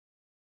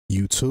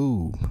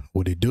YouTube,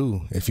 what it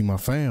do? If you my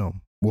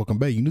fam, welcome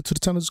back. You new to the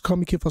channel, just call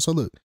me Kinfolk. So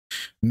look,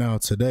 now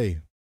today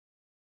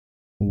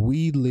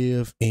we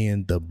live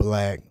in the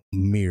black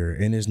mirror,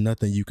 and there's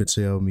nothing you can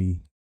tell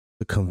me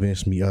to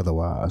convince me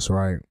otherwise,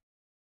 right?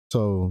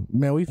 So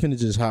man, we finna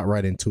just hop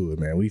right into it,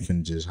 man. We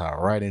finna just hop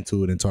right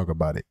into it and talk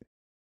about it.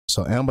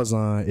 So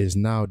Amazon is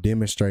now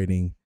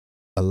demonstrating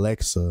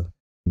Alexa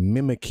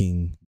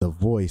mimicking the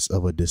voice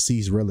of a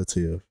deceased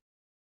relative,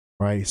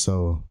 right?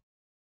 So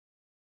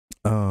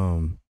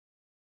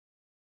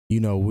you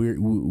know,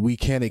 we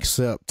can't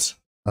accept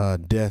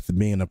death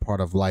being a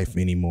part of life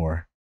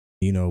anymore.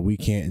 You know, we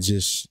can't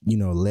just, you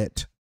know,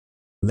 let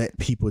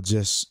people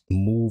just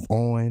move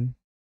on.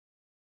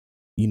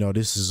 You know,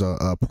 this is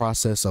a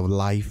process of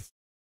life,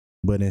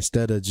 but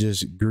instead of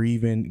just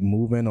grieving,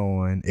 moving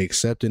on,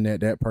 accepting that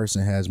that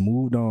person has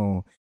moved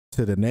on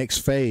to the next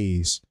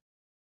phase,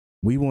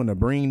 we want to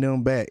bring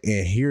them back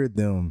and hear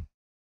them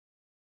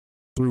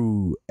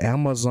through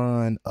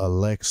Amazon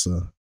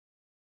Alexa.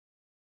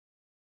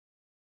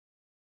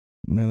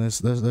 Man,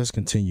 let's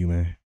continue,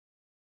 man.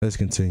 Let's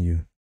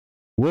continue.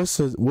 What's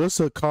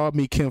a call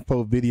me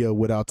Kinfolk video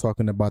without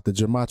talking about the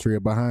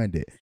gematria behind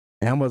it?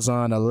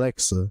 Amazon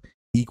Alexa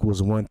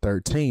equals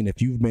 113. If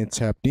you've been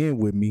tapped in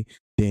with me,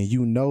 then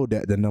you know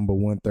that the number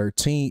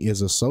 113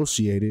 is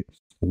associated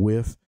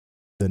with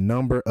the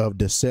number of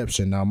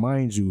deception. Now,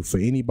 mind you, for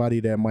anybody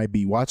that might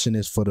be watching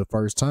this for the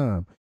first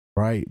time,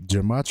 right?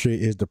 Gematria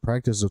is the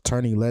practice of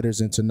turning letters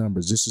into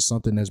numbers. This is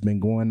something that's been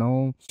going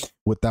on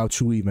without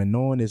you even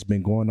knowing. It's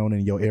been going on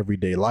in your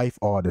everyday life.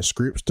 All the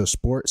scripts, the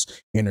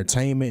sports,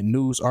 entertainment,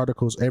 news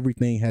articles,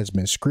 everything has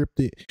been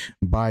scripted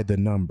by the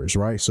numbers,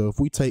 right? So if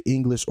we take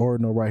English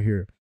ordinal right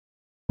here,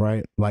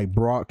 right, like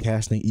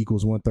broadcasting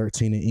equals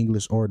 113 in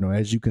English ordinal.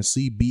 As you can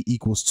see, B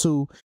equals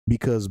 2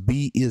 because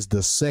B is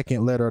the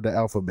second letter of the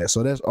alphabet.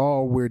 So that's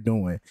all we're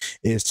doing,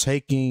 is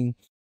taking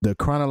the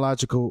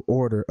chronological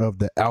order of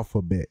the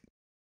alphabet,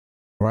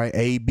 right?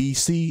 A, B,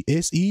 C,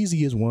 it's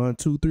easy as 1,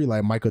 2, 3,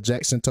 like Michael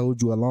Jackson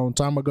told you a long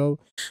time ago.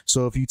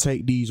 So if you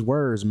take these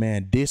words,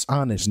 man,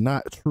 dishonest,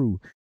 not true,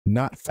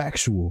 not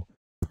factual,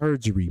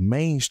 perjury,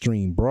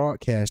 mainstream,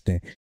 broadcasting,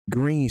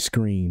 green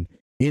screen,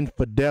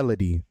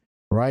 infidelity,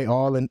 right?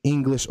 All in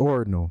English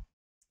ordinal,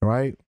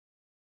 right?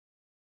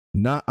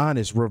 Not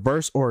honest,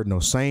 reverse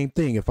ordinal, same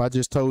thing. If I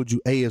just told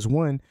you A is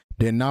 1,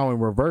 then now in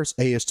reverse,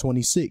 A is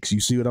 26. You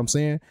see what I'm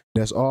saying?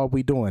 That's all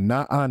we doing.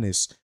 Not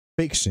honest,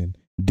 fiction,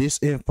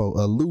 disinfo,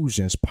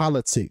 illusions,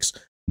 politics,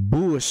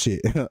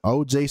 bullshit.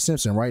 O.J.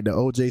 Simpson, right? The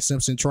O.J.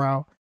 Simpson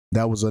trial,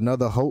 that was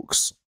another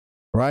hoax,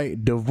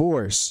 right?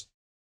 Divorce,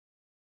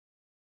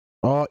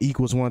 all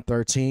equals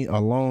 113,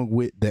 along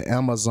with the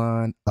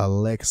Amazon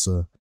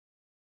Alexa,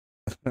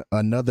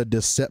 another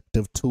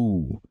deceptive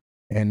tool.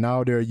 And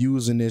now they're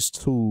using this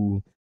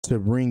tool to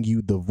bring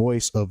you the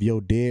voice of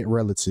your dead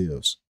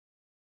relatives.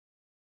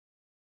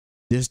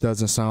 This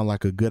doesn't sound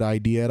like a good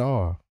idea at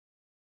all.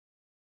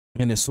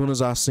 And as soon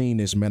as I seen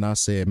this, man, I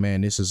said,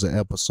 man, this is an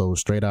episode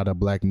straight out of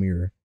Black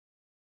Mirror.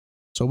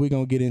 So we're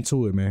going to get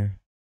into it, man.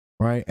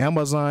 Right?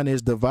 Amazon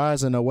is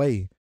devising a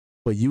way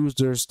for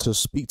users to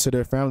speak to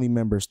their family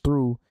members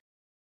through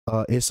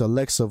its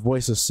Alexa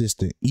voice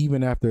assistant,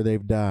 even after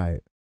they've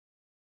died.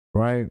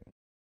 Right?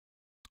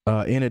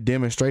 In a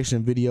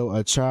demonstration video,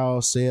 a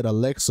child said,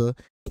 Alexa,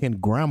 can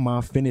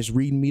grandma finish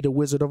reading me The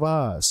Wizard of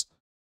Oz?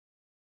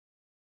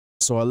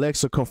 So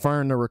Alexa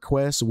confirmed the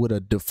request with a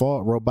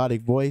default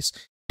robotic voice,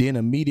 then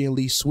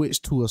immediately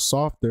switched to a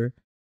softer,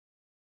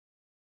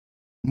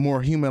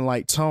 more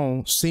human-like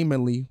tone,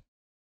 seemingly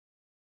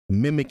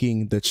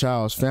mimicking the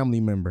child's family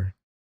member,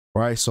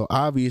 right? So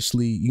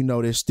obviously, you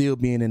know, they're still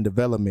being in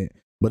development,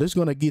 but it's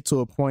going to get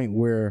to a point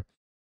where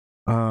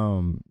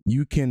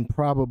you can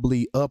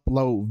probably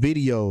upload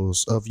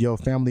videos of your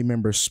family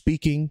members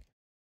speaking,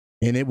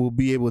 and it will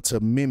be able to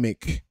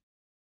mimic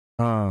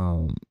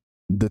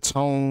the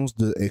tones,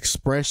 the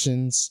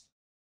expressions,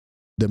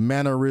 the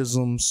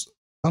mannerisms.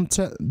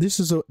 This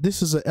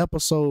is an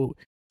episode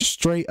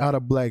straight out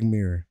of Black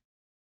Mirror.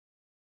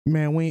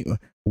 Man,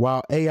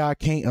 while AI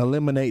can't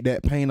eliminate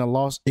that pain or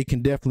loss, it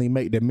can definitely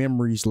make the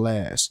memories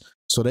last.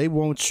 So they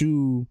want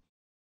you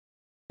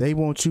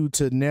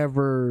to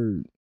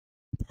never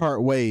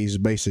part ways,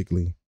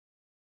 basically.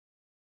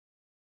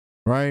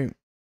 Right?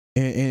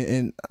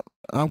 And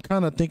I'm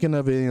kind of thinking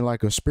of it in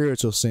like a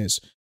spiritual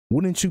sense.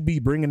 Wouldn't you be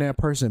bringing that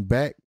person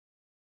back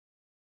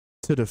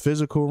to the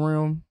physical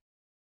realm?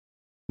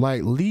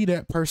 Like, leave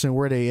that person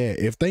where they at.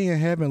 If they in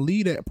heaven,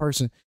 leave that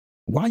person.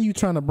 Why are you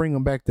trying to bring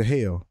them back to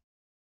hell?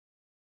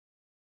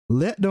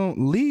 Let them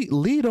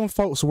leave them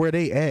folks where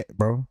they at,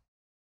 bro.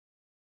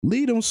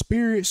 Leave them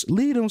spirits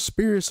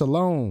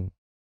alone.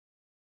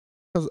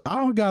 Cause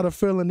I got a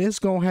feeling it's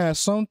gonna have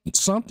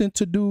something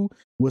to do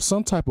with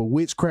some type of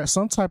witchcraft,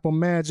 some type of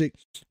magic,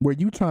 where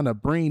you trying to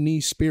bring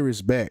these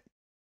spirits back.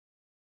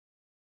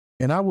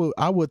 And I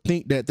would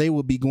think that they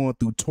would be going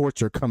through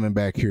torture coming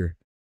back here,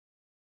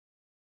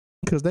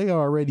 because they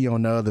are already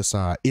on the other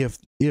side. If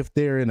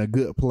they're in a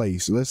good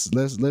place, let's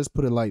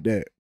put it like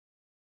that.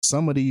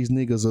 Some of these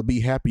niggas will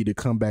be happy to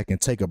come back and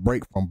take a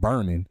break from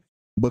burning.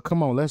 But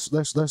come on, let's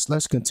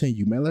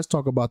continue, man. Let's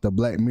talk about the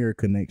Black Mirror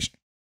connection.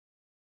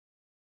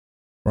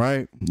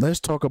 Right? Let's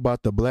talk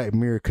about the Black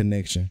Mirror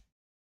connection.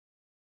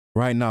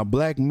 Right now,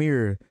 Black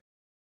Mirror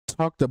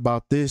talked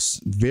about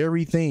this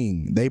very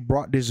thing. They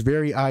brought this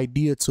very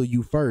idea to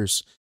you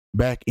first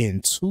back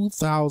in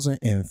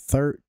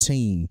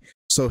 2013.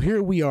 So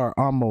here we are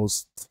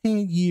almost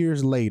 10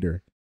 years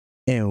later.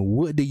 And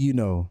what do you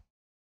know?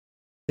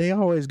 They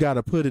always got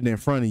to put it in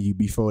front of you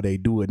before they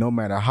do it, no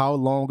matter how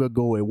long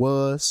ago it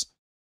was.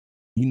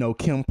 You know,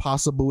 Kim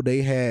Possible,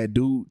 they had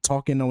dude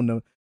talking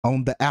on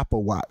the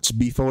Apple Watch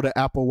before the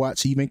Apple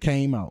Watch even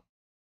came out.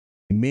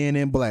 Men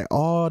in Black,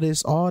 all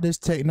this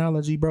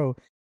technology, bro,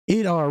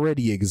 it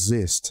already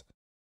exists.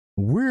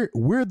 We're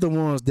the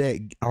ones that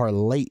are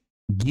late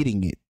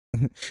getting it.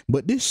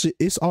 But this shit,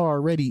 it's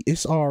already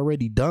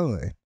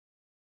done.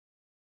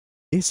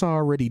 It's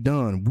already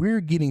done.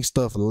 We're getting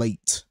stuff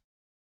late.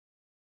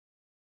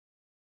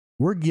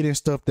 We're getting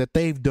stuff that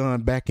they've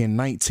done back in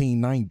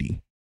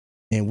 1990,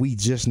 and we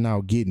just now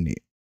getting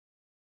it.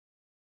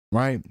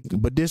 Right?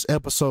 But this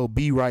episode,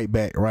 Be Right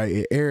Back, right?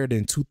 It aired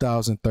in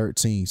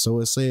 2013.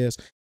 So it says,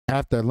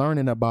 after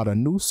learning about a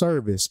new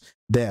service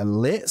that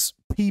lets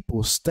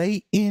people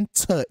stay in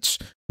touch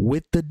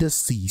with the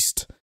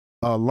deceased,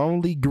 a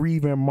lonely,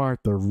 grieving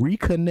Martha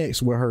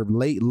reconnects with her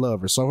late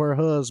lover. So her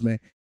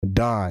husband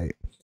died,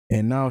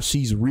 and now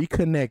she's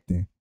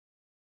reconnecting.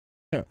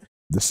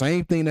 The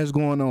same thing that's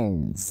going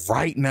on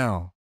right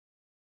now.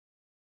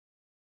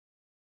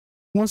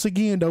 Once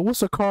again, though,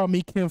 what's a Call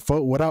Me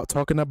Kinfolk without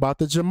talking about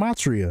the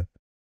Gematria?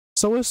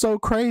 So it's so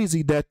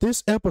crazy that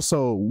this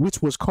episode,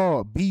 which was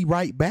called Be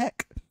Right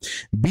Back,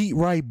 Be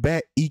Right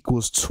Back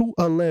equals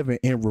 211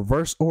 in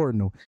reverse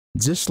ordinal,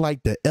 just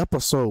like the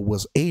episode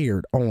was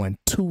aired on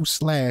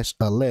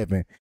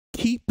 2/11.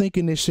 Keep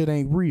thinking this shit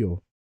ain't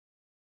real.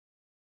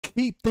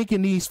 Keep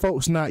thinking these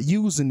folks not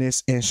using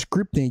this and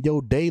scripting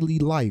your daily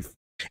life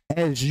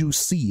as you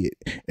see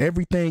it.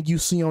 Everything you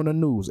see on the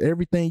news,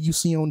 everything you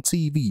see on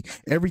TV,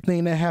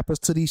 everything that happens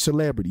to these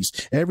celebrities,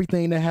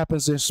 everything that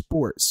happens in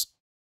sports.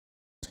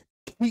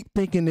 Keep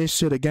thinking this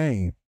shit a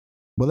game.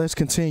 But let's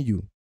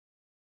continue.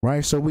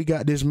 Right? So we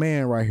got this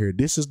man right here.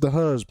 This is the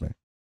husband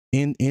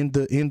in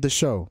the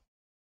show,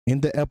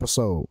 in the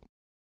episode.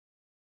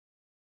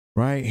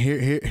 Right?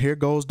 Here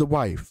goes the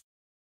wife.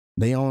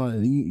 They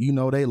on, you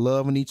know, they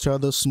loving each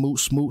other,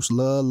 smooch, smooch,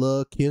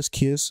 love, kiss,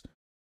 kiss.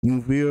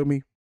 You feel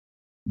me?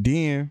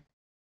 Then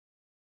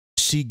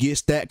she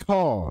gets that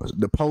call.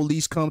 The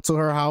police come to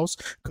her house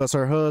because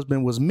her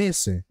husband was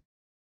missing.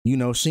 You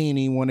know, she didn't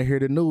even want to hear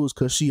the news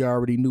because she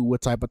already knew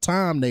what type of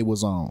time they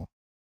was on.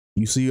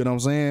 You see what I'm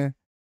saying?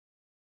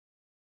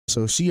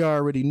 So she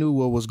already knew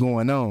what was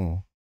going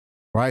on.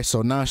 Right?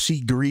 So now she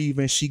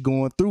grieving, she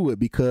going through it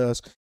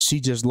because she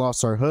just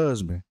lost her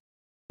husband.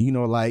 You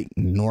know, like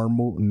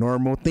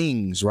normal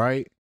things,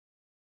 right?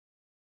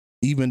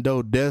 Even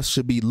though death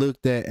should be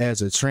looked at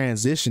as a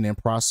transitioning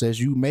process,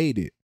 you made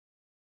it.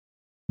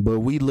 But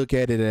we look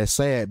at it as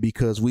sad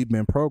because we've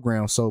been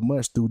programmed so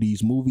much through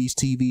these movies,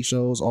 TV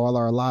shows, all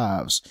our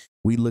lives.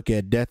 We look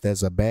at death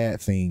as a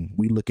bad thing.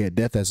 We look at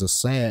death as a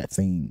sad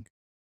thing.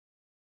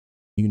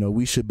 You know,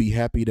 we should be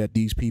happy that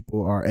these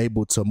people are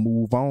able to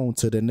move on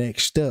to the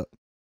next step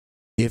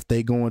if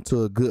they go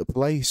into a good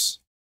place.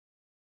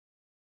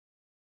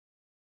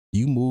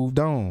 You moved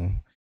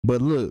on.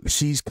 But look,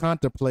 she's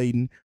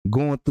contemplating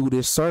going through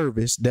this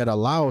service that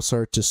allows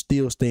her to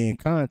still stay in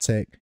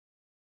contact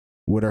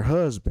with her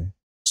husband.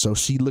 So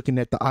she looking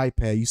at the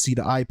iPad. You see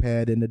the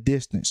iPad in the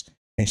distance,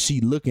 and she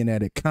looking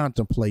at it,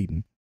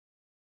 contemplating.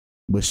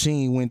 But she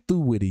ain't went through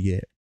with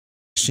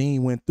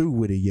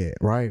it yet.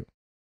 Right?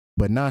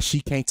 But now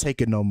she can't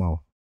take it no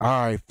more.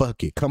 All right,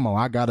 fuck it. Come on,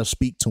 I gotta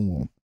speak to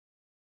him.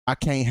 I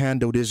can't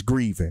handle this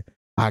grieving.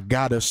 I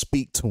gotta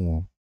speak to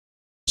him.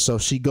 So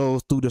she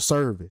goes through the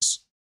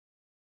service.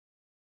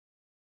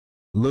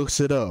 Looks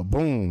it up.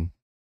 Boom.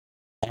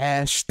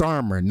 Ash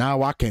Starmer.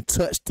 Now I can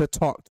touch to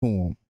talk to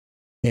him.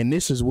 And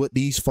this is what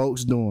these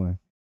folks doing.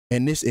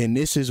 And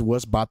this is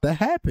what's about to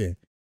happen.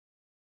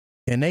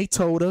 And they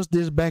told us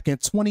this back in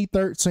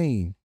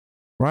 2013.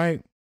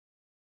 Right?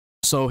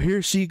 So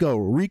here she go,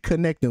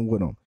 reconnecting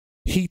with him.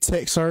 He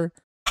texts her,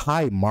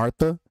 "Hi,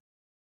 Martha."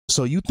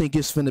 So you think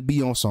it's finna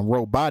be on some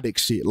robotic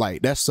shit.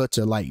 Like, that's such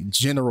a like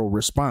general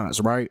response,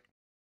 right?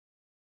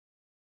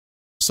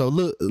 So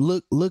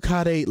look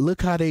how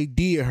they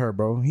did her,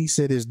 bro. He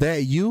said, "Is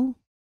that you?"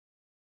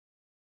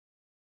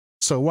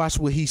 So watch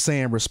what he's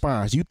saying in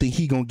response. You think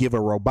he gonna give a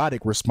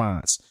robotic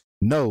response?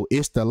 No,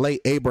 it's the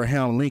late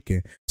Abraham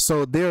Lincoln.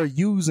 So they're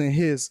using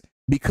his,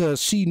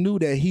 because she knew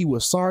that he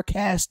was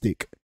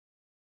sarcastic.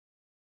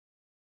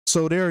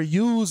 So they're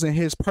using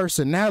his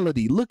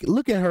personality.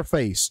 Look at her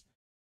face.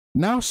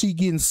 Now she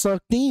getting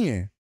sucked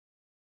in.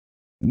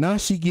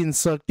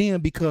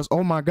 Because,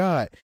 oh my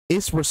God,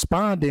 it's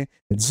responding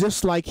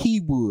just like he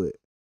would.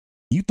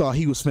 You thought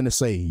he was finna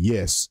say,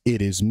 "Yes,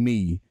 it is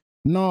me."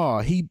 No,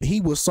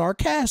 he was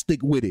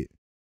sarcastic with it.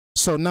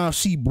 So now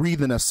she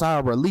breathing a sigh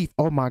of relief.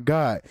 Oh my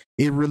God,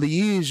 it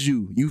really is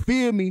you. You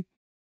feel me?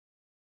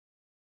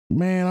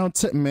 Man,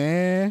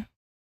 man.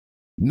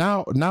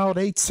 Now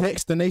they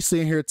texting, they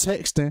sitting here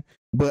texting,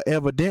 but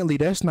evidently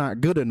that's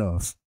not good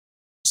enough.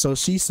 So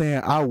she's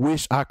saying, I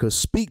wish I could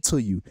speak to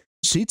you.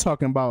 She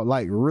talking about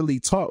like really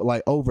talk,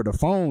 like over the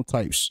phone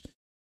types.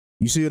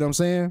 You see what I'm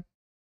saying?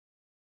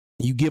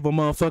 You give a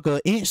motherfucker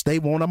an inch, they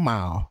want a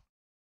mile.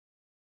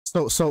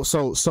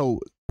 So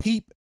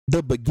peep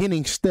the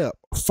beginning step.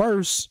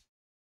 First,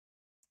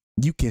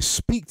 you can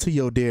speak to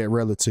your dead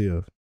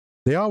relative.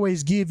 They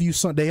always give you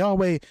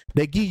something.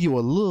 They give you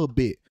a little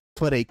bit,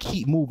 but they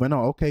keep moving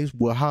on. Okay,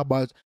 well,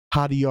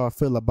 how do y'all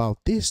feel about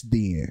this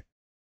then?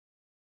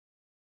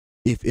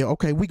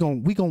 Okay, we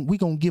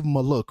gonna give them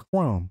a little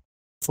crumb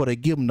before they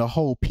give them the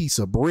whole piece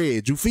of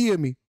bread. You feel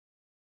me?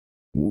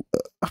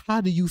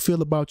 How do you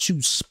feel about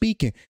you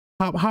speaking?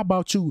 How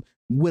about you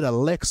with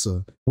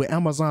Alexa, with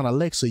Amazon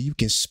Alexa? You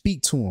can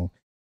speak to them.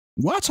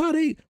 Watch how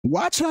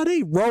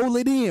they roll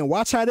it in.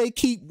 Watch how they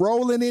keep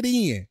rolling it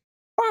in.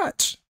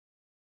 Watch.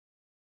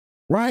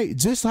 Right?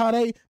 Just how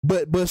they,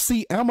 but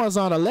see,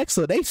 Amazon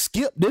Alexa, they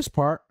skipped this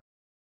part.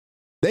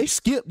 They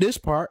skipped this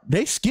part.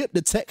 They skipped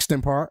the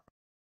texting part.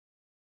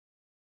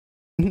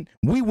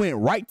 We went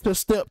right to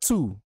step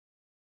 2.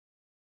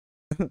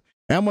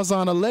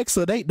 Amazon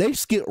Alexa, they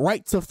skipped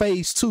right to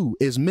phase 2,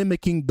 is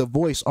mimicking the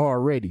voice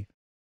already.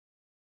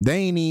 They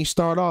ain't even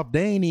start off,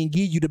 they ain't even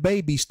give you the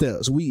baby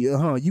steps.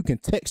 You can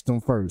text them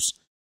first.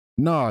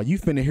 Nah, you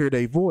finna hear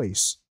their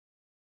voice.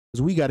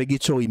 Because we got to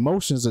get your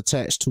emotions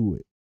attached to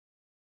it.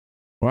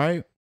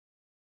 Right?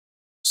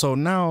 So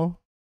now,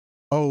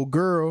 old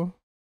girl,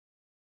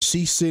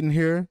 she's sitting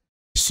here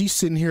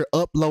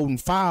uploading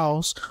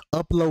files,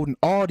 uploading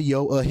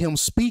audio of him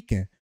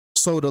speaking.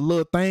 So the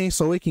little thing,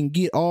 so it can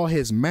get all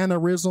his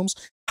mannerisms,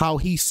 how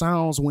he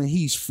sounds when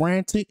he's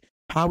frantic,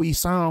 how he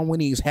sounds when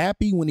he's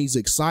happy, when he's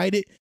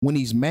excited, when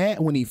he's mad,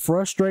 when he's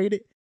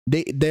frustrated.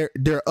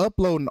 They're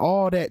uploading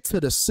all that to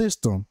the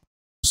system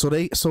so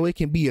it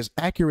can be as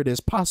accurate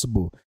as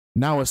possible.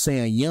 Now it's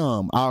saying,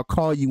 yum, I'll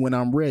call you when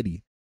I'm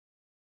ready.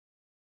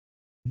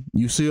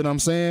 You see what I'm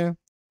saying?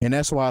 And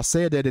that's why I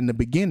said that in the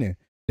beginning,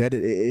 that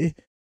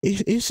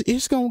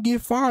it's gonna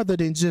get farther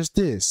than just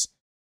this.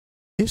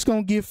 It's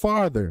gonna get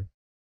farther.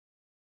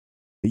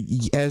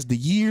 As the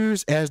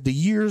years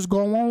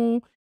go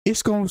on,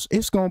 it's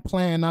gonna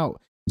plan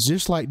out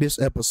just like this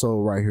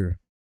episode right here.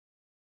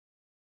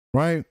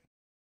 Right?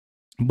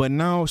 But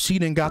now she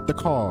done got the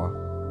call.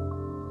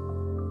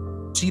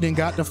 She done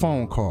got the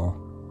phone call.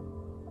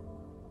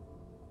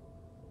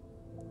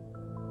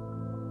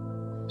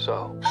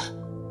 So,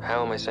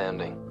 how am I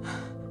sounding?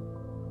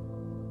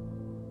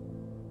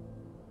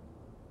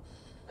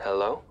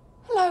 Hello?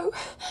 Hello.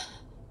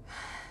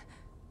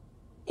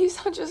 You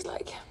sound just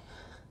like him.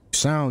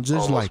 Sound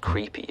just Almost like him.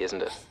 creepy,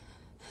 isn't it?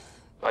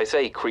 I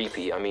say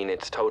creepy, I mean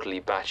it's totally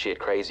batshit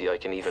crazy I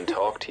can even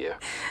talk to you.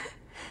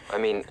 I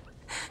mean,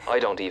 I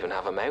don't even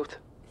have a mouth.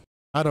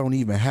 I don't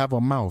even have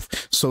a mouth.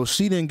 So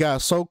she done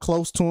got so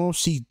close to him.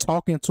 She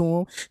talking to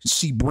him.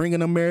 She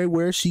bringing him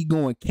everywhere. She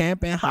going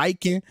camping,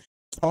 hiking,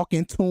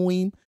 talking to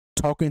him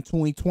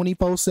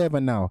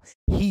 24/7 now.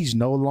 He's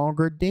no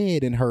longer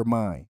dead in her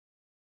mind.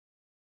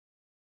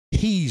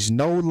 He's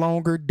no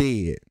longer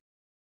dead.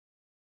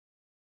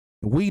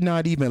 We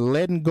not even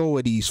letting go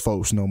of these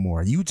folks no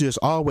more. You just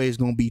always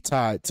gonna be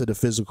tied to the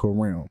physical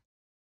realm.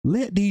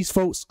 Let these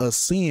folks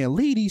ascend.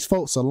 Leave these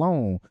folks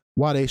alone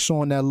while they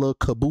showing that little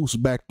caboose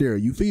back there.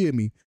 You feel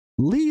me?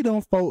 Leave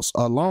them folks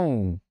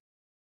alone.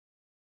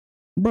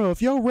 Bro,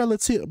 if your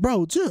relative,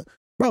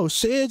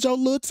 shed your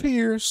little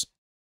tears.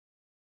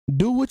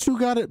 Do what you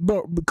gotta,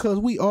 bro, because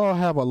we all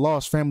have a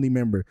lost family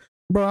member.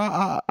 Bro,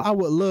 I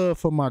would love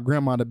for my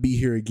grandma to be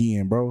here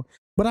again, bro.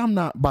 But I'm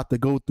not about to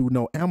go through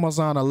no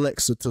Amazon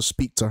Alexa to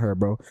speak to her,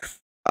 bro.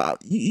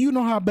 You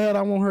know how bad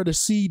I want her to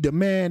see the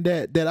man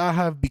that I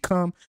have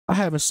become. I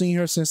haven't seen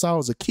her since I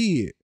was a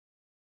kid.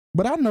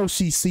 But I know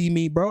she see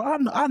me, bro.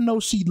 I know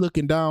she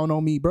looking down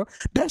on me, bro.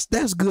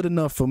 That's good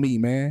enough for me,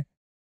 man.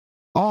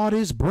 All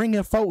this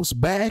bringing folks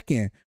back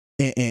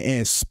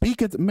and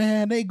speaking,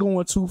 man, they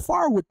going too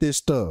far with this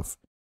stuff.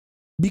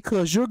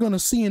 Because you're going to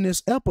see in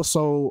this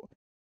episode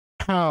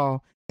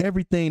how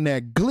everything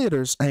that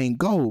glitters ain't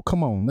gold.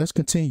 Come on, let's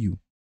continue.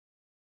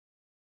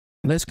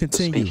 Let's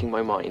continue. Speaking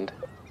my mind.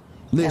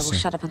 Listen. Yeah, we'll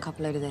shut up and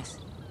couple load of this.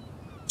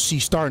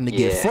 She's starting to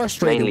get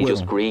frustrated mainly with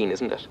just him. green,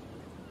 isn't it?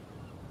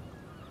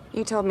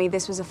 You told me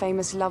this was a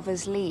famous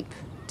lover's leap,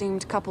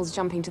 doomed couples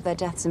jumping to their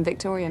deaths in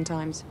Victorian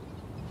times.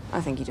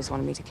 I think you just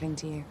wanted me to cling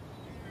to you.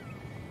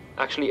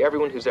 Actually,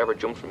 everyone who's ever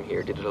jumped from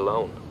here did it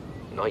alone.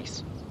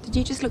 Nice. Did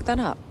you just look that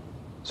up?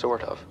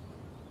 Sort of.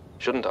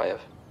 Shouldn't I have?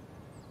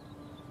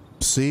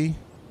 See?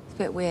 It's a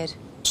bit weird.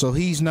 So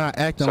he's not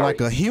acting Sorry.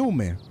 like a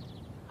human.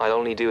 I'll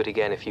only do it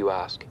again if you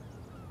ask.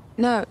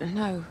 No,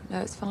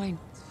 it's fine.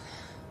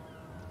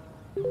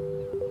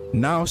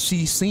 Now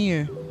she's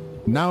seeing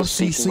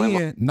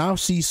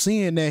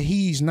that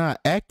he's not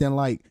acting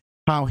like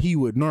how he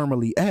would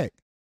normally act.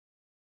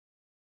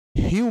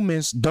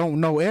 Humans don't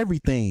know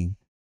everything.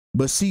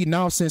 But see,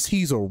 now since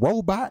he's a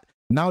robot,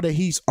 now that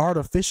he's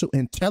artificial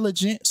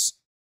intelligence,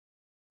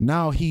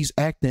 now he's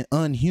acting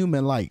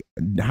unhuman like.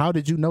 How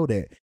did you know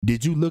that?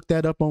 Did you look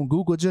that up on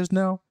Google just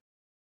now?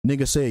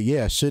 Nigga said,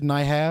 yeah, shouldn't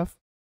I have?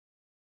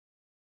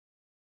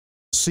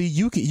 See,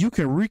 you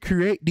can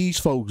recreate these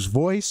folks'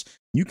 voice.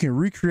 You can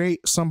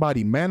recreate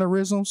somebody's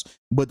mannerisms.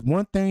 But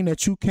one thing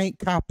that you can't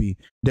copy,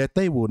 that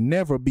they will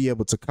never be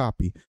able to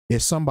copy,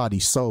 is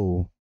somebody's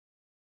soul.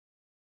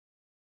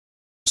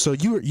 So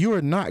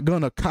you're not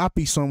gonna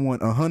copy someone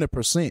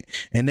 100%,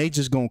 and they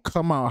just gonna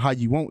come out how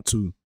you want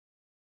to.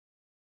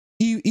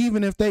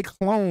 Even if they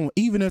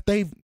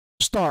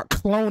start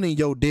cloning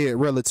your dead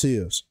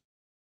relatives,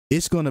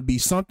 it's gonna be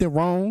something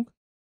wrong.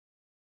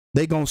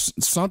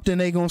 Something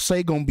they gonna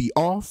say gonna be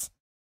off.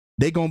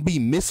 They gonna be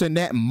missing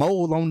that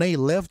mole on their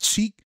left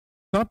cheek.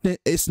 Something,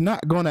 it's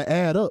not gonna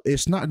add up.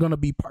 It's not gonna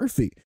be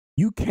perfect.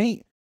 You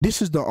can't. This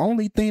is the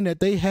only thing that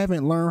they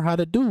haven't learned how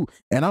to do,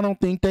 and I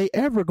don't think they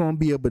ever gonna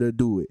be able to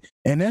do it.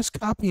 And that's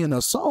copying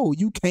a soul.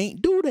 You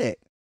can't do that.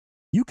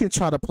 You can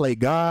try to play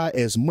God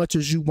as much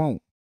as you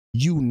want.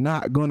 You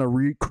not gonna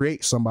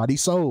recreate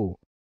somebody's soul.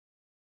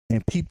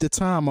 And peep the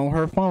time on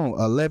her phone,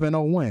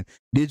 11:01.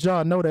 Did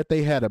y'all know that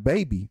they had a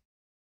baby?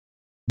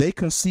 They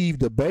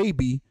conceived the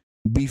baby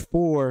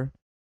before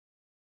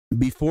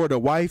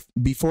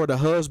the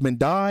husband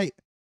died.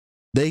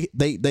 They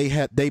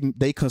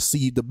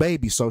conceived the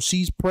baby. So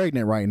she's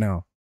pregnant right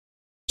now.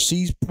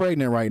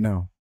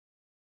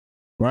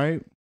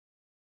 Right?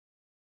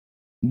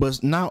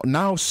 But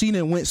now she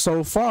done went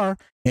so far,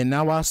 and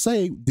now I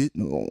say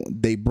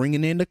they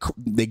bringing in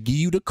they give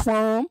you the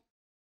crumb.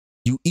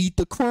 You eat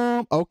the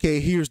crumb.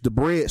 Okay, here's the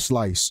bread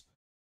slice.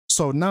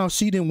 So now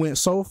she done went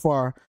so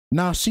far.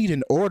 Now she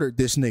done ordered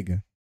this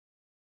nigga.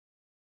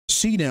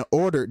 She done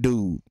ordered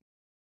dude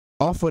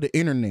off of the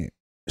internet.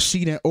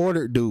 She done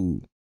ordered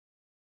dude.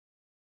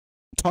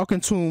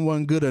 Talking to him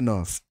wasn't good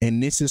enough,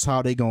 and this is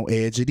how they gonna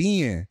edge it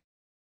in.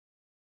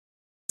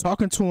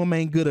 Talking to him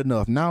ain't good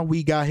enough. Now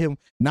we got him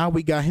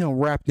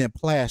wrapped in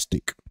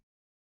plastic.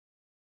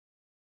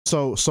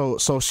 So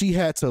she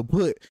had to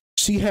put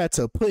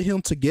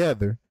him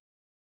together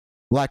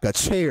like a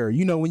chair.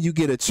 You know, when you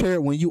get a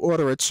chair, when you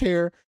order a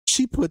chair,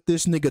 she put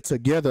this nigga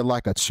together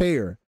like a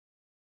chair.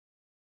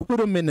 Put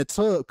him in the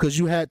tub, because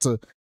you had to,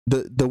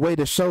 the way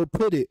the show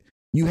put it,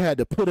 you had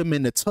to put him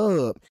in the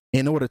tub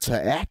in order to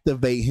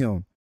activate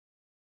him.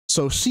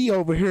 So she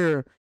over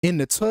here in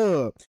the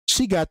tub,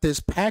 she got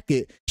this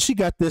packet, she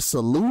got this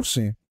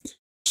solution.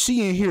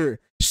 She in here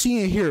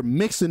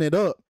mixing it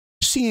up.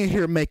 She in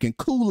here making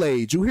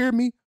Kool-Aid, you hear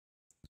me?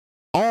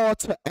 All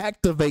to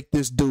activate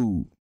this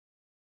dude.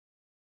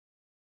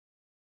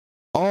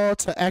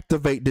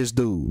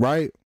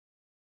 Right?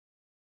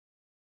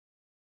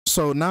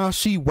 So now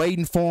she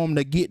waiting for him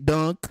to get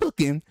done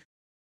cooking.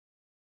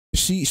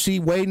 She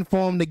waiting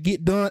for him to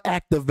get done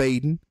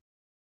activating.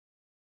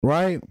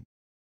 Right?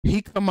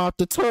 He come out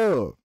the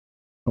tub.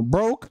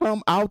 Bro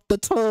come out the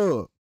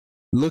tub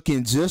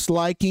looking just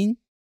like him.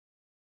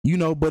 You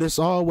know, but it's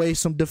always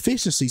some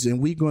deficiencies,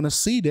 and we're going to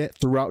see that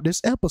throughout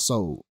this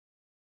episode.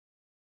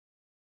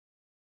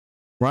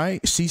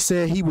 Right? She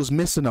said he was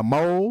missing a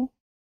mole.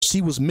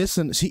 He was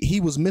missing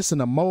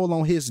a mole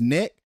on his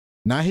neck,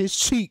 not his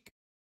cheek,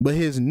 but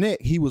his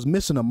neck. He was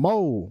missing a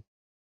mole.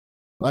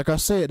 Like I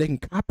said, they can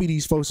copy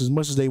these folks as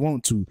much as they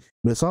want to,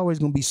 but it's always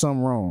going to be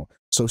something wrong.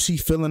 So she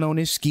feeling on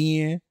his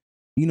skin.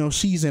 You know,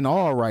 she's in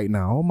awe right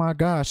now. Oh my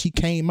gosh, he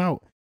came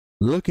out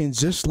looking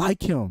just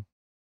like him.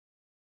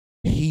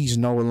 He's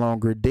no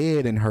longer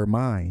dead in her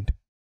mind.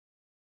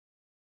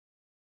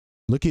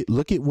 Look at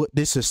what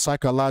this is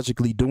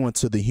psychologically doing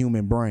to the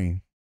human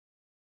brain.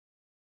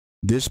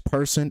 This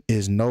person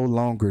is no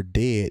longer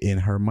dead in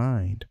her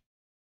mind.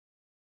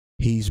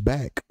 He's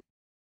back.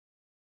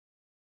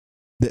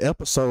 The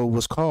episode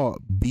was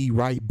called Be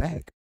Right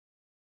Back.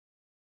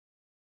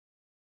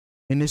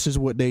 And this is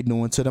what they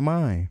doing to the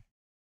mind.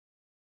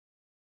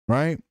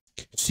 Right?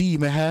 She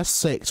even has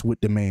sex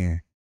with the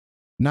man.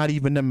 Not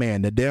even the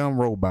man, the damn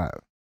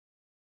robot.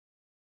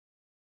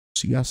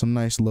 She got some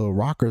nice little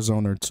rockers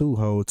on her too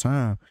whole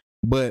time.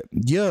 But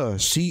yeah,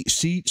 she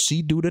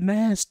do the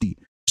nasty.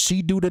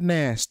 She do the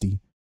nasty.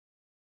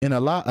 And a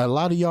lot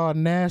of y'all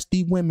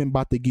nasty women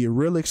about to get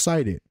real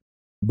excited.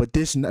 But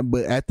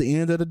at the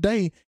end of the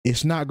day,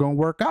 it's not gonna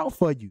work out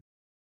for you.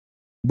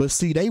 But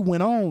see, they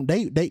went on,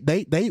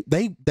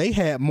 they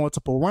had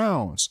multiple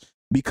rounds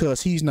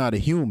because he's not a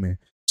human,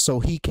 so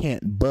he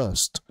can't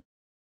bust.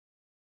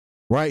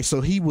 Right?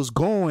 So he was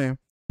going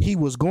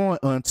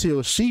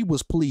until she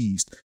was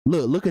pleased.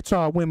 Look at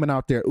y'all women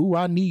out there. Ooh,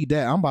 I need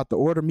that. I'm about to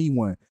order me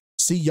one.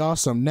 See, y'all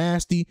some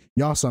nasty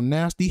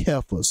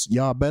heifers.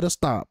 Y'all better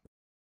stop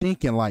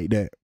thinking like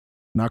that.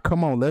 Now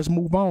come on, let's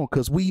move on,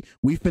 because we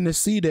finna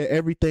see that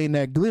everything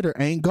that glitter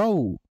ain't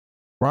gold.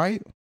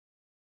 Right?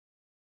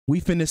 We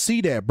finna see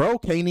that. Bro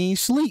can't even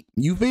sleep.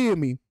 You feel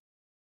me?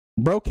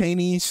 Bro can't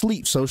even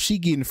sleep. So she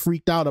getting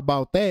freaked out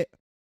about that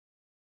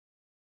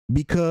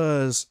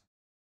because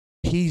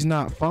he's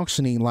not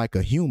functioning like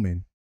a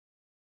human.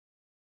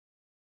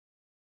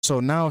 So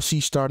now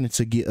she's starting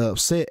to get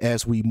upset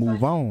as we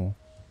move on.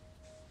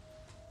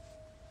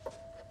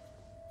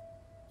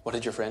 What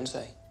did your friend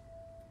say?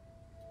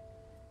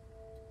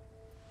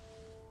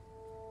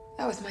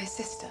 That was my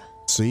sister.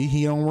 See,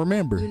 he don't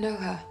remember. You know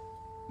her.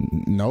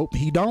 Nope,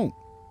 he don't.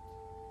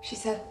 She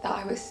said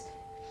that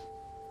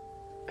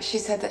she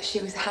said that she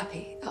was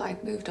happy that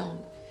I'd moved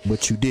on.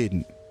 But you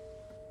didn't.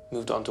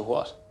 Moved on to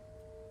what?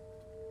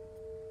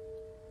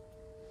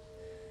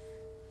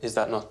 Is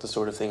that not the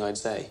sort of thing I'd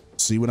say?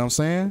 See what I'm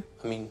saying?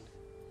 I mean,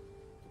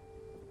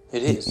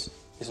 it is,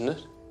 isn't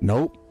it?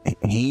 Nope,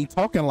 he ain't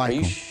talking like Are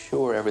you him.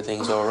 sure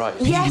everything's all right?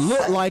 Yes. He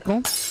look like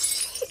him.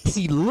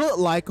 He look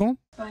like him.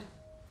 Fine.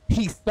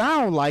 He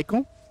sound like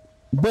him.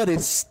 But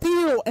it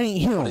still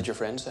ain't him. What did your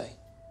friend say?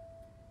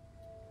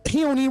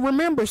 He don't even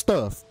remember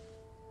stuff.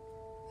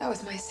 That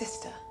was my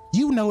sister.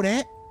 You know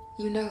that.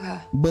 You know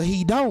her. But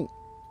he don't.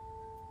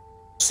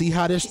 See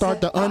how this She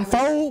start said to that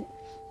unfold?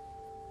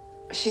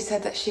 She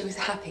said that she was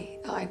happy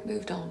that I'd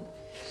moved on.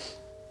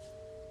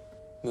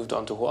 Moved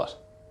on to what?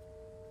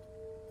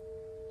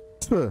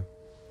 Huh.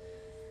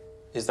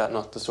 Is that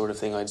not the sort of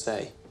thing I'd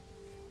say?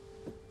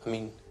 I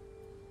mean,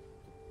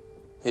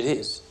 it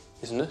is,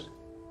 isn't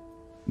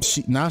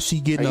it? Now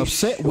she getting Are you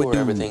upset sure with dude.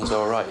 everything's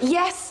all right?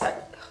 Yes.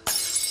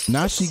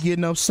 Now she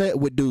getting upset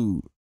with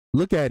dude.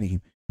 Look at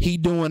him. He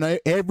doing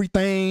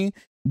everything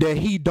that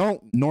he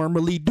don't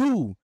normally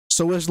do.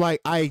 So it's like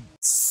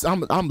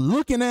I'm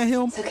looking at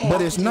him, okay,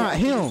 but I it's can do not it.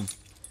 him.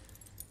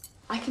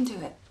 I can do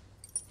it.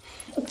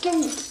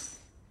 Don't.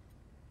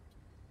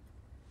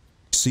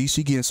 See,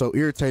 she getting so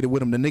irritated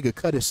with him. The nigga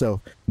cut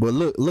himself. But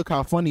look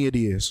how funny it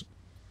is.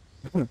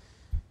 The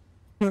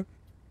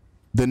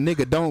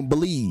nigga don't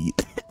bleed.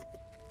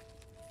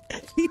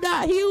 He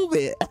not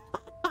human.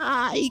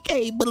 He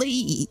can't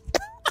bleed.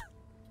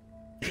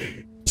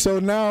 So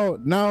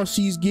now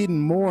she's getting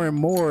more and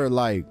more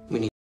like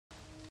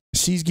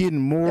she's getting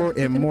more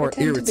and more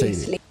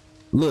irritated.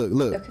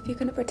 Look, if you're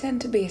gonna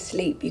pretend to be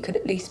asleep, you could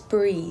at least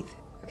breathe,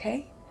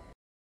 okay?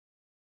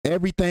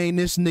 everything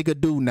this nigga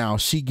do now,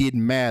 she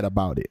getting mad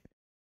about it.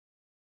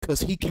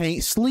 Cause he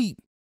can't sleep.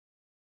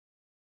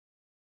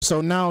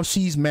 So now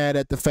she's mad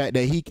at the fact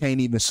that he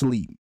can't even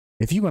sleep.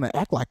 If you're gonna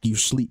act like you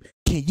sleep,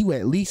 can you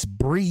at least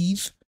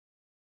breathe?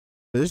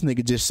 This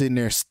nigga just sitting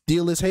there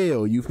still as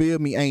hell. You feel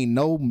me? Ain't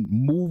no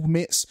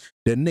movements.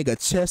 The nigga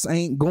chest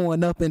ain't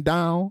going up and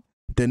down.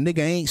 The nigga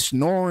ain't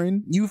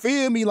snoring. You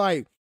feel me?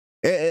 Like,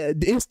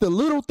 it's the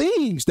little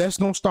things that's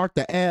gonna start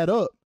to add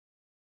up.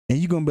 And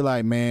you're gonna be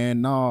like,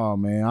 man, nah,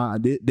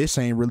 man, this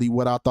ain't really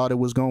what I thought it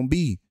was gonna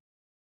be.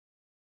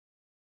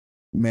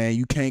 Man,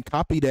 you can't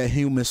copy that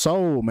human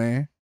soul,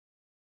 man.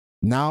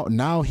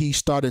 Now he's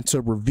starting to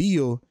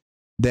reveal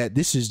that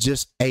this is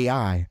just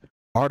AI,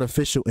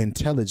 artificial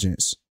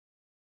intelligence.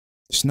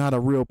 It's not a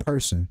real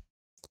person.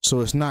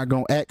 So it's not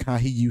going to act how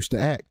he used to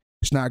act.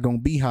 It's not going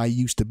to be how he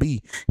used to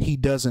be. He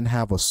doesn't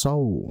have a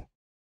soul.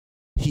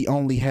 He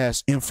only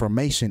has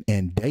information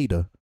and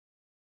data.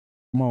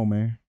 Come on,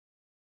 man.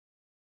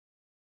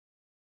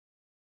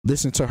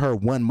 Listen to her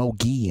one more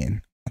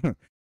again.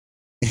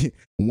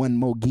 One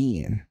more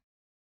again.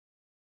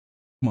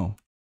 Come on.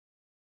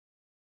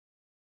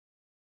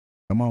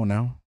 Come on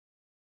now.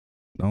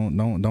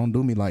 Don't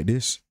do me like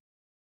this.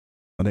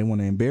 Oh, they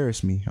want to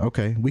embarrass me.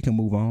 Okay, we can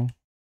move on.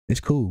 It's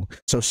cool.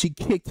 So she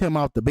kicked him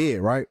out the bed,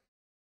 right?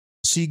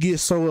 She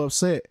gets so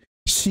upset.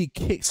 She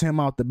kicks him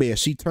out the bed.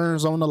 She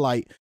turns on the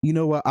light. You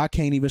know what? I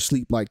can't even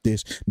sleep like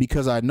this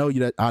because I know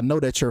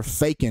that you're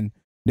faking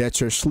that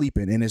you're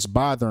sleeping, and it's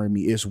bothering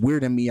me. It's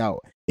weirding me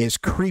out. It's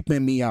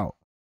creeping me out.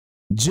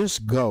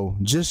 Just go.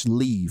 Just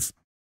leave.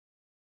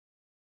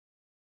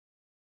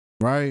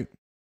 Right?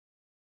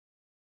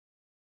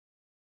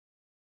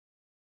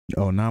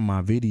 Oh, now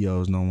my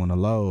videos don't want to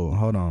load.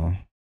 Hold on.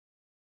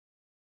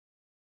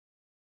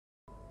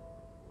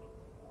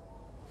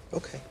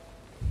 Okay.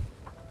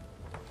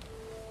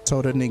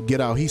 Told that nigga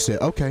get out. He said,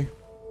 okay.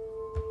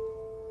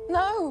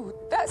 No,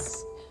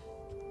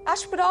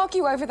 Ash would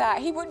argue over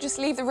that. He wouldn't just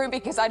leave the room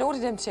because I'd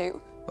ordered him to.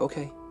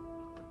 Okay.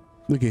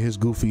 Look at his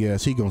goofy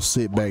ass. He gonna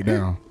sit back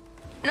down.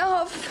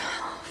 No,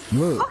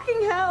 Look.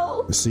 fucking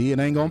hell. See, it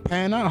ain't gonna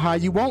pan out how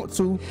you want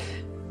to.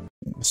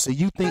 See,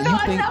 you think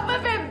Enough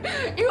of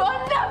him! You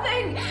are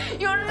nothing!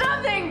 You're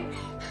nothing!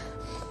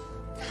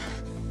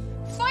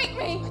 Fight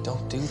me!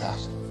 Don't do that.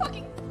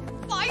 Fucking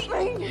fight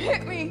me!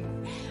 Hit me!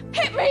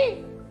 Hit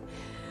me!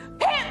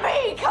 Hit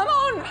me! Come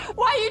on!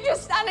 Why are you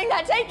just standing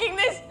there taking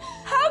this?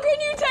 How can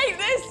you take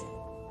this?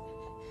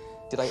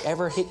 Did I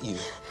ever hit you?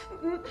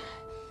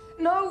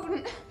 No,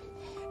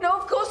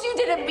 of course you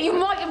didn't, but you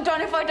might have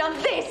done if I'd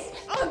done this.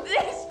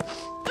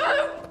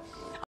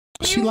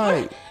 She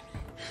like,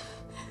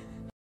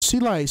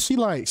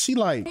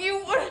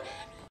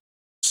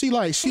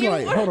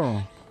 hold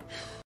on.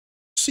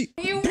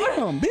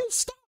 Damn, bitch,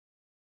 stop.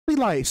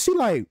 She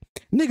like,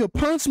 nigga,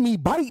 punch me,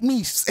 bite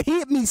me,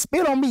 hit me,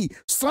 spit on me,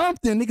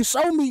 something, nigga,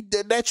 show me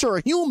that you're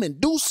a human,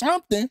 do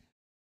something.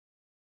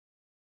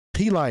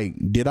 He like,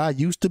 did I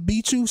used to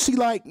beat you? She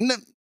like,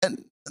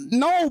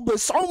 No, but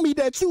show me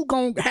that you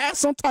gonna have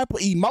some type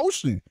of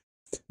emotion.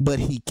 But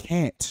he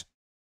can't.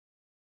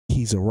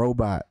 He's a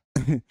robot.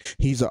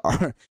 he's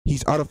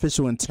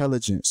artificial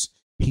intelligence.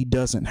 He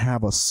doesn't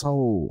have a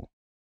soul.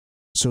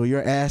 So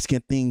you're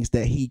asking things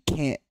that he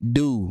can't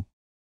do.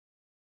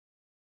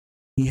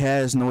 He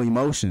has no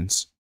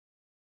emotions.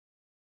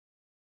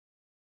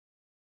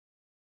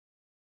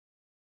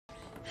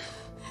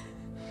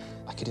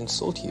 I could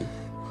insult you.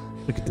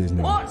 Look at this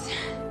nigga.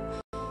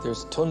 What?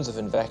 There's tons of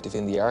invective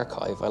in the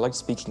archive. I like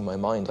speaking my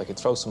mind. I could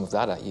throw some of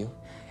that at you.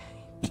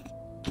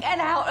 Get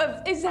out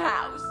of this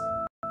house.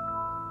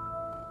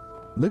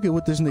 Look at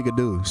what this nigga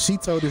do. She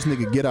told this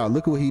nigga get out.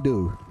 Look at what he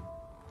do.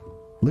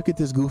 Look at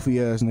this goofy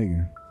ass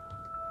nigga.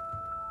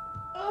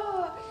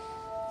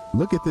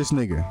 Look at this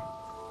nigga.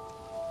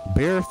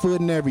 Barefoot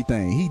and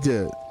everything. He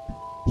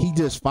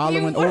just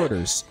following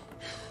orders.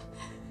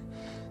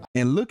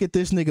 And look at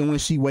this nigga when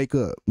she wake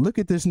up. Look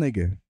at this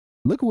nigga.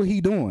 Look what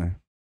he doing.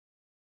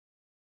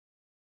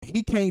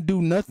 He can't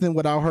do nothing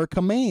without her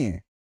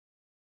command.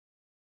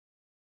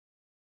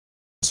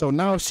 So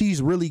now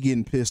she's really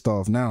getting pissed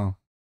off now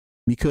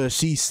because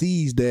she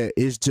sees that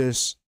it's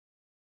just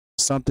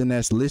something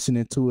that's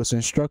listening to its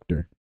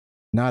instructor,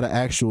 not an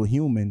actual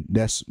human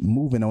that's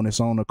moving on its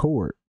own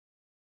accord.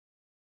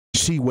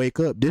 She wake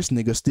up, this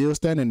nigga still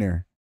standing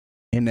there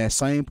in that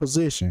same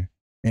position,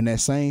 in that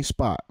same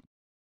spot.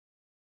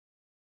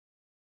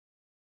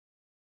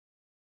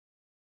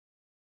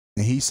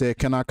 And he said,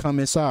 can I come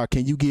inside?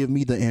 Can you give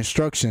me the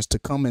instructions to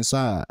come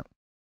inside?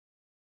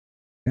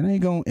 It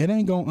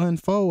ain't gonna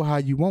unfold how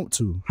you want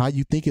to, how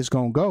you think it's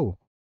gonna go.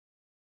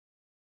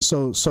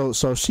 So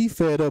she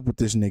fed up with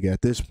this nigga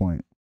at this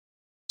point.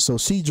 So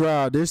she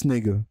drive this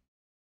nigga.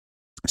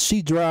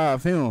 She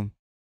drive him.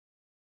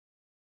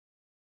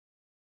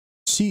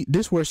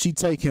 This where she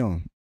take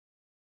him.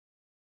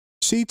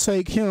 She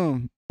take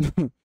him.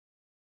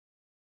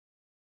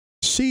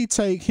 She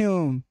take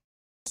him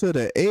to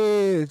the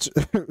edge.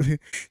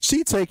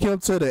 She take him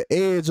to the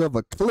edge of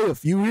a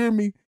cliff. You hear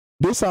me?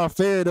 This how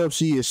fed up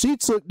she is. She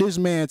took this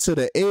man to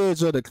the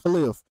edge of the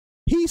cliff.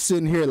 He's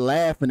sitting here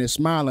laughing and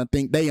smiling,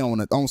 think they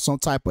on some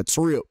type of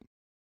trip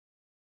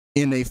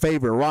in their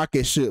favorite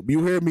rocket ship.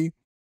 You hear me?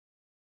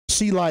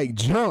 She like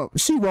jump.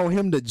 She want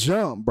him to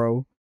jump,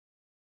 bro.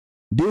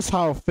 This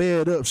how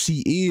fed up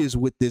she is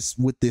with this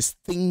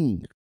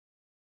thing.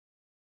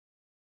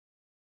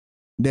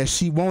 That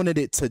she wanted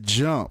it to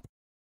jump.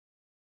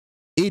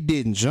 It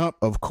didn't jump,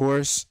 of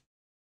course.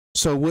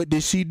 So what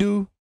did she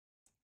do?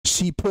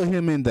 She put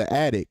him in the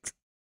attic.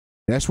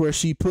 That's where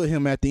she put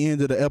him at the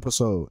end of the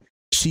episode.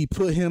 She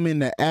put him in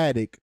the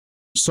attic.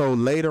 So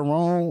later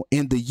on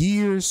in the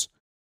years,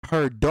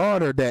 her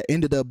daughter that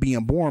ended up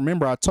being born,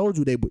 remember I told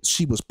you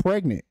she was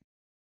pregnant.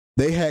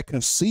 They had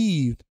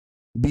conceived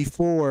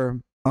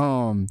before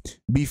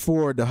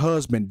the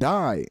husband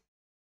died.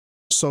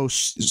 So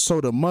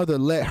the mother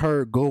let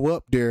her go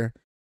up there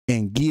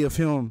and give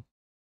him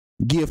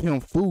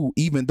food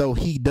even though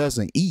he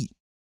doesn't eat.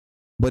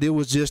 But it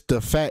was just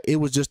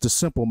the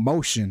simple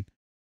motion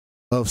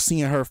of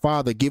seeing her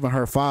father, giving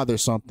her father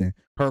something,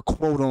 her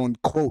quote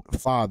unquote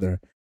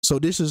father. So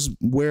this is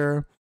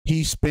where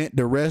he spent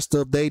the rest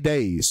of their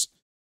days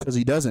because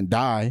he doesn't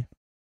die.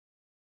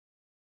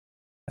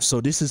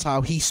 So this is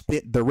how he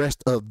spent the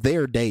rest of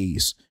their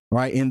days,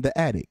 right, in the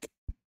attic.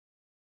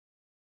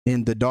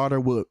 And the daughter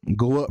would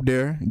go up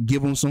there,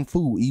 give him some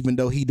food, even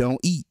though he don't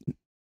eat.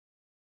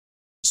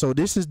 So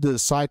this is the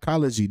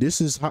psychology.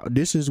 This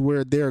is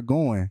where they're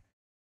going.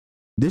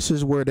 This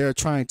is where they're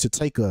trying to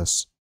take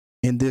us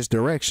in this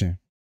direction.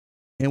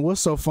 And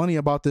what's so funny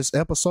about this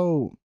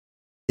episode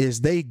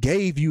is they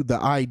gave you the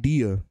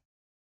idea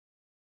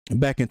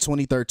back in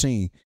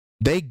 2013.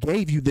 They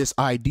gave you this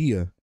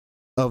idea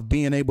of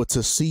being able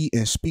to see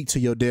and speak to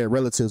your dead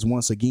relatives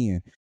once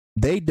again.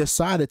 They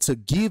decided to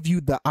give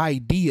you the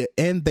idea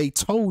and they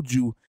told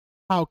you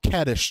how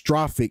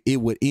catastrophic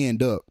it would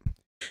end up.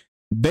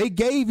 They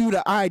gave you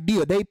the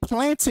idea. They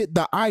planted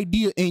the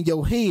idea in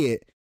your head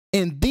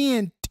and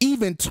then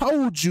even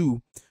told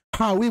you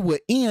how it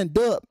would end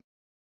up,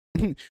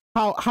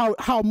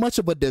 how much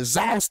of a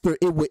disaster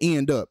it would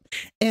end up.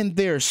 And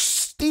they're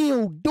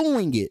still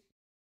doing it.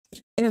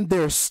 And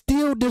they're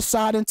still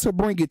deciding to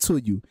bring it to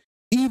you,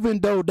 even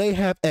though they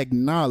have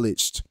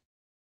acknowledged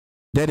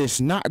that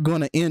it's not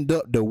going to end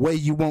up the way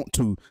you want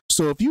to.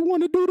 So if you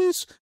want to do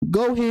this,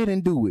 go ahead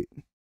and do it.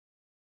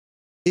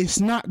 It's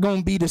not going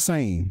to be the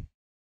same.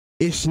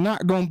 It's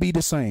not going to be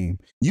the same.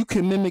 You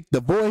can mimic the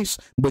voice,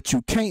 but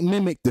you can't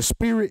mimic the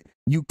spirit.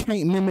 You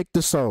can't mimic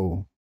the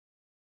soul.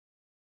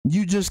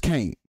 You just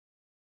can't.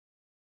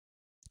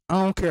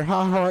 I don't care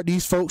how hard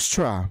these folks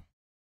try.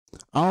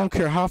 I don't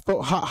care how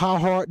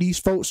hard these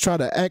folks try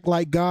to act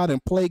like God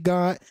and play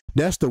God.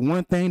 That's the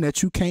one thing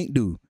that you can't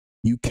do.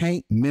 You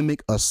can't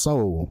mimic a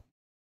soul.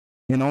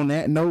 And on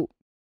that note,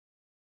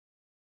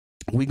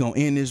 we're going to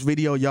end this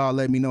video. Y'all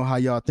let me know how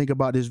y'all think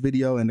about this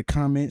video in the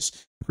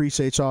comments.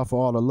 Appreciate y'all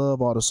for all the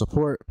love, all the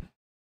support,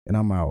 and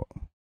I'm out.